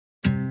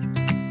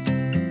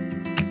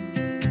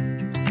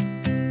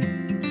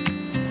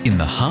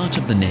In the heart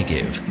of the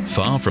Negev,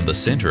 far from the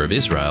centre of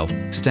Israel,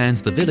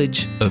 stands the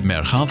village of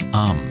Merhav.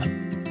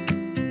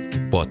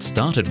 What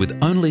started with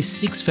only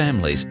 6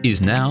 families is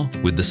now,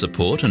 with the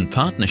support and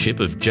partnership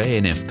of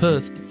JNF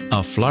Perth,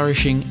 a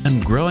flourishing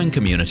and growing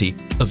community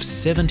of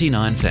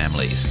 79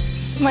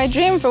 families. My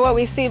dream for what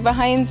we see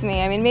behind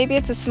me, I mean, maybe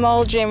it's a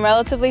small dream,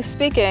 relatively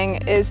speaking,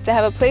 is to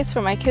have a place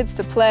for my kids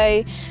to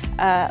play,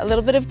 a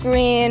little bit of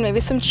green, maybe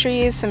some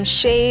trees, some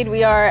shade.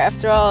 We are,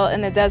 after all,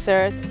 in the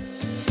desert.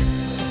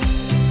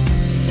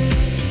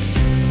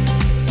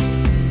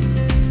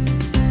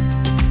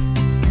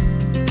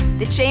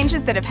 The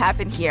changes that have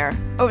happened here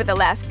over the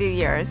last few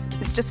years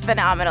is just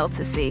phenomenal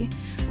to see.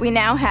 We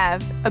now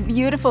have a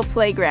beautiful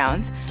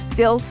playground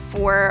built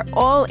for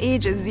all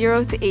ages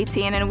 0 to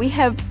 18, and we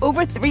have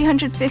over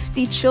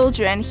 350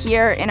 children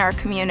here in our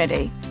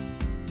community.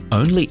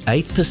 Only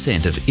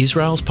 8% of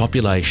Israel's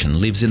population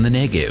lives in the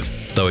Negev,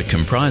 though it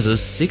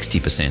comprises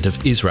 60% of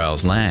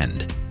Israel's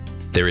land.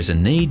 There is a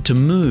need to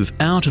move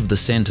out of the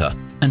centre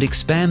and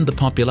expand the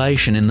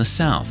population in the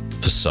south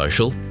for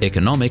social,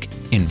 economic,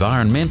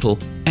 environmental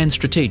and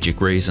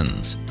strategic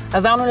reasons.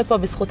 עברנו לפה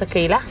בזכות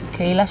הקהילה,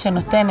 קהילה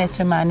שנותנת,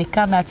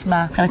 שמעניקה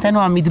מעצמה.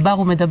 מבחינתנו המדבר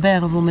הוא מדבר,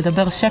 והוא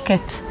מדבר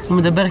שקט, הוא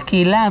מדבר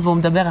קהילה והוא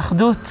מדבר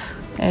אחדות,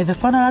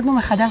 ופה נולדנו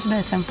מחדש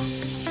בעצם.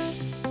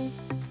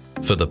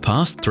 For the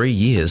past 3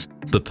 years,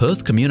 the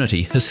Perth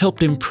community has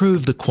helped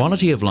improve the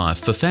quality of life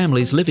for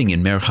families living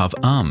in Merhav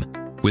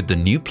with the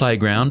new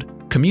playground,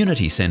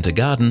 community centre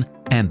garden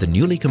and the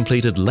newly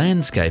completed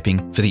landscaping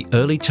for the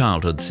early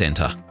childhood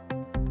centre.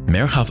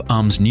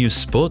 Merhav's new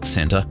sports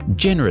centre,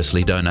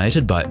 generously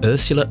donated by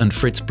Ursula and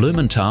Fritz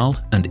Blumenthal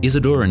and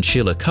Isidore and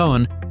Sheila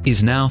Cohen,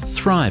 is now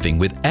thriving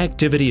with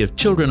activity of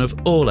children of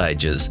all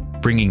ages,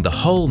 bringing the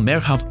whole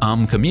Merhav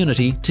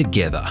community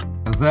together.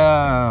 זה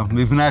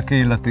המבנה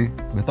הקהילתי.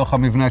 בתוך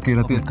המבנה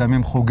הקהילתי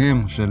קיימים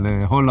חוגים של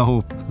הולה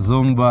הופ,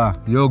 זומבה,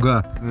 יוגה.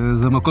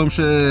 זה מקום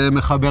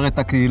שמחבר את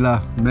הקהילה,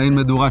 מעין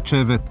מדורת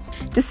שבט.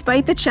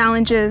 Despite the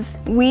challenges,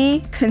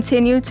 we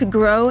continue to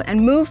grow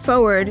and move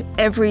forward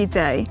every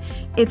day.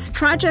 It's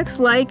projects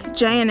like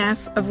JNF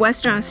of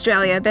Western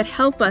Australia that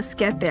help us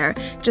get there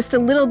just a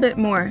little bit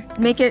more,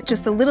 make it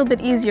just a little bit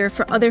easier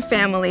for other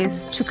families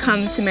to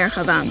come to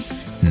Merhav.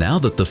 Now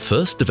that the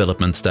first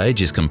development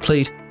stage is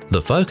complete,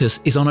 the focus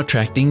is on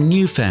attracting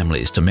new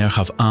families to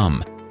Merhav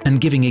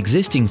and giving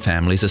existing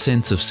families a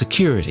sense of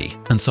security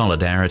and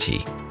solidarity.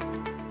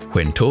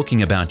 When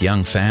talking about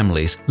young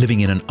families living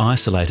in an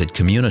isolated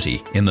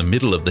community in the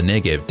middle of the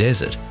Negev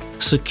desert,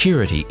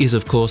 security is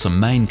of course a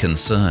main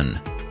concern.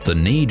 The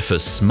need for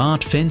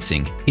smart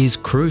fencing is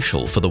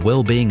crucial for the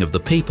well-being of the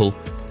people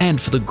and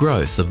for the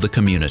growth of the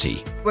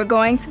community. We're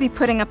going to be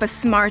putting up a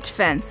smart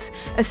fence,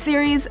 a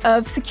series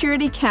of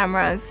security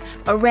cameras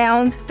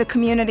around the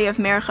community of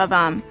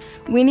Merhav.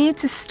 We need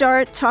to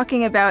start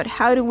talking about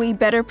how do we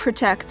better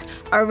protect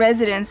our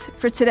residents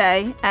for today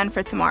and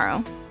for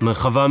tomorrow.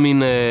 Merhav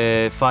in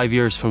 5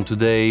 years from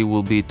today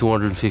will be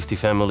 250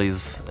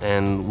 families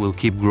and will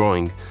keep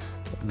growing.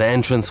 The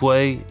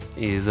entranceway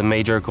is a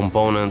major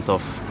component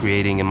of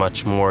creating a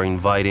much more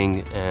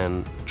inviting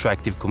and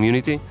attractive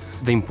community.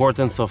 The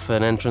importance of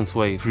an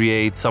entranceway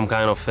creates some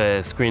kind of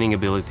screening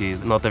ability.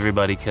 Not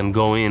everybody can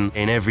go in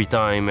every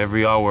time,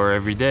 every hour,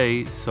 every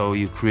day, so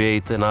you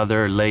create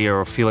another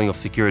layer of feeling of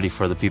security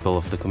for the people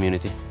of the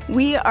community.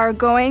 We are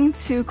going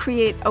to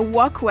create a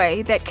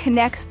walkway that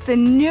connects the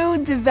new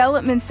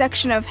development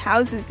section of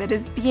houses that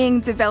is being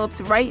developed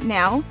right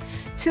now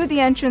to the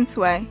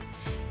entranceway.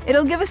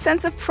 It'll give a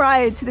sense of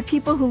pride to the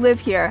people who live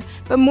here,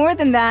 but more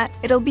than that,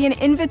 it'll be an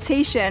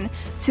invitation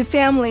to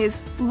families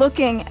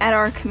looking at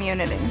our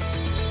community.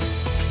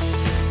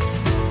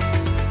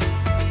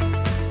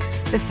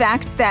 The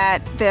fact that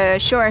the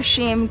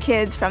Shorashim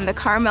kids from the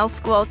Carmel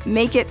School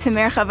make it to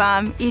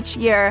Merhav each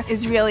year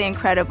is really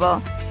incredible.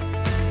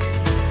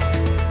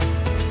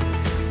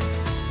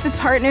 The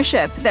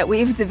partnership that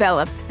we've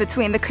developed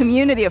between the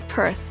community of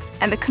Perth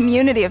and the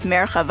community of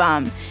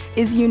Merhav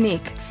is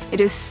unique. It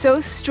is so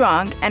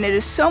strong, and it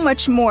is so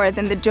much more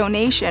than the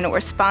donation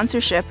or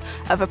sponsorship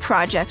of a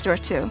project or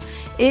two.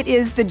 It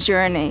is the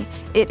journey.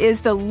 It is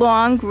the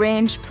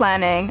long-range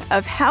planning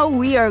of how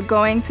we are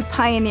going to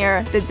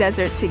pioneer the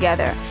desert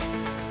together.